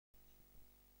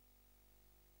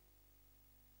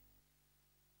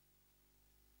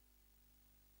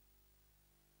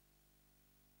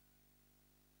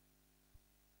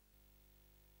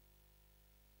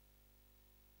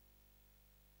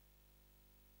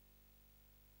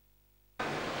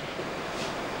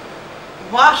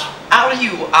What are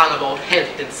you on about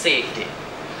health and safety?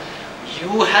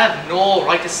 You have no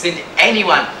right to send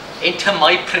anyone into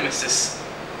my premises.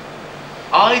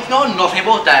 I know nothing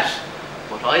about that,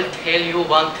 but I'll tell you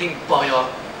one thing, boyo.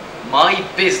 My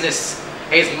business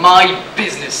is my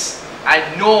business,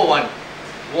 and no one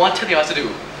won't tell you what to do.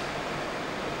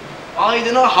 I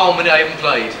don't know how many I've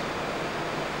employed.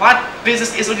 What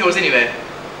business is of yours anyway?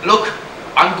 Look,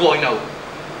 I'm going now.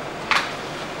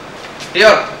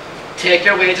 Here, take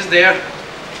your wages there.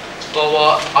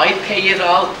 Though I pay it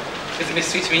all, it's a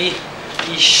mystery to me.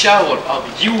 The shower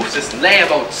of useless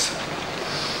layabouts.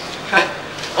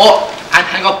 Oh, and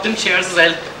hang up them chairs as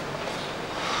well.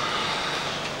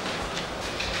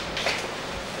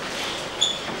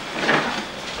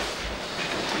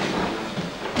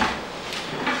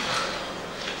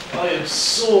 I am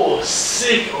so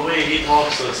sick of the way he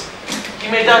talks to us. He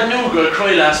made that new girl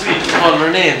cry last week, calling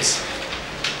her names.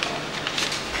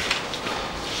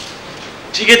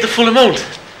 Did you get the full amount?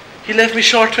 He left me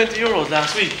short €20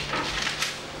 last week.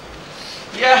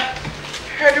 Yeah,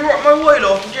 heard you work my while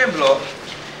off in Jimbo.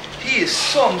 He is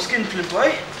some skinflint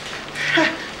boy.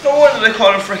 No wonder they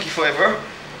call him Frankie Fiver.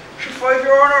 For €5 an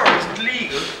hour isn't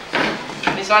legal.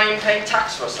 He's not even paying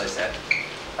tax for us, I said.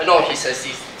 I know he says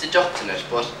he's deducting it,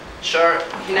 but sure,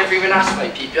 he never even asked my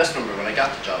PPS number when I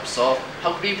got the job, so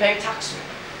how could he pay tax?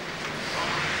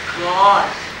 God,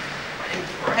 I'm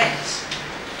Brett.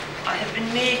 I have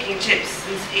been making chips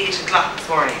since 8 o'clock this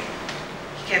morning.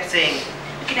 He kept saying,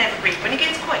 you can have a break when he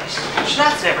gets quiet. But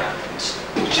that's never happened.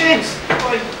 James,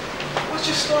 boy, what's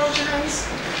your storage in hands?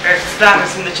 There's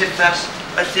splatters from the chip that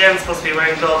I'd say I'm supposed to be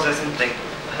wearing gloves or something.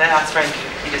 But I asked Frank,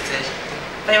 he just said,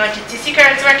 if I wanted to see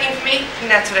cards working for me, then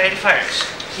that's what I'd fired.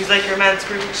 He's like your man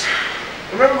Scrooge.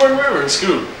 Remember when we were in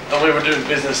school and we were doing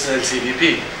business in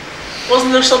LCDP?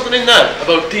 Wasn't there something in that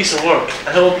about decent work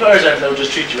and how employers aren't allowed to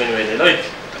just treat you any way they like?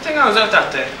 I think I was out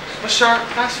that day. But sure,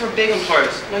 that's for big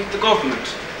employers, like the government.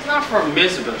 It's not for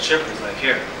miserable shippers like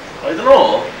here. I don't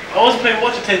know. I wasn't paying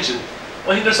much attention.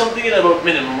 I think there's something in it about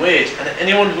minimum wage and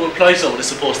anyone who employs someone is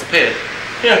supposed to pay it.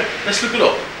 Here, let's look it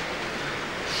up.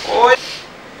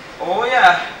 Oh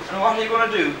yeah, and what are you going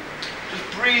to do?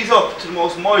 Just breeze up to the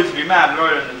most miserly man in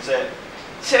Ireland and say, it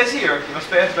says here, you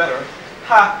must pay us better.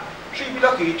 Ha, she'd be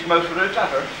lucky to come out without a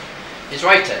clatter. He's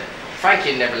right then.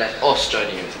 Frankie never let us join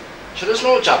the union. Sure, there's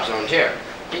no jobs around here.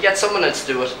 You get someone else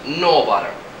to do it, no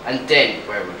bother. And then,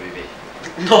 where would we be?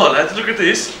 No lads, look at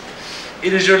this.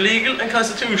 It is your legal and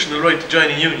constitutional right to join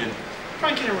a union.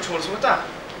 Frankie never told us about that.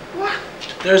 What?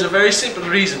 There is a very simple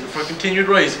reason for a continued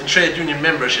rise in trade union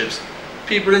memberships.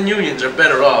 People in unions are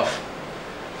better off.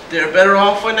 They are better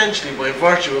off financially by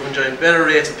virtue of enjoying better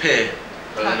rates of pay.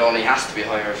 Well, it only has to be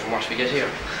higher from what we get here.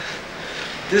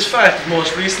 This fact is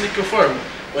most recently confirmed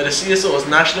by the CSO's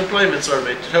National Employment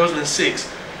Survey 2006,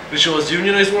 which shows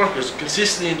unionised workers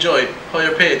consistently enjoy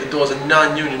higher pay than those in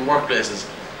non-union workplaces.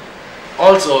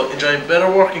 Also enjoying better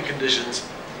working conditions,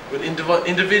 with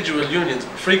individual unions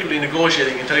frequently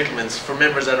negotiating entitlements for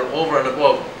members that are over and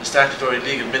above the statutory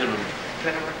legal minimum.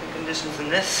 Better working conditions than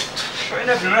this. I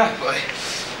never knew that, boy.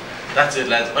 That's it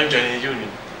lads, I'm joining a union.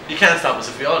 You can't stop us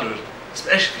if we all do it,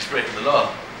 especially if he's breaking the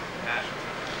law.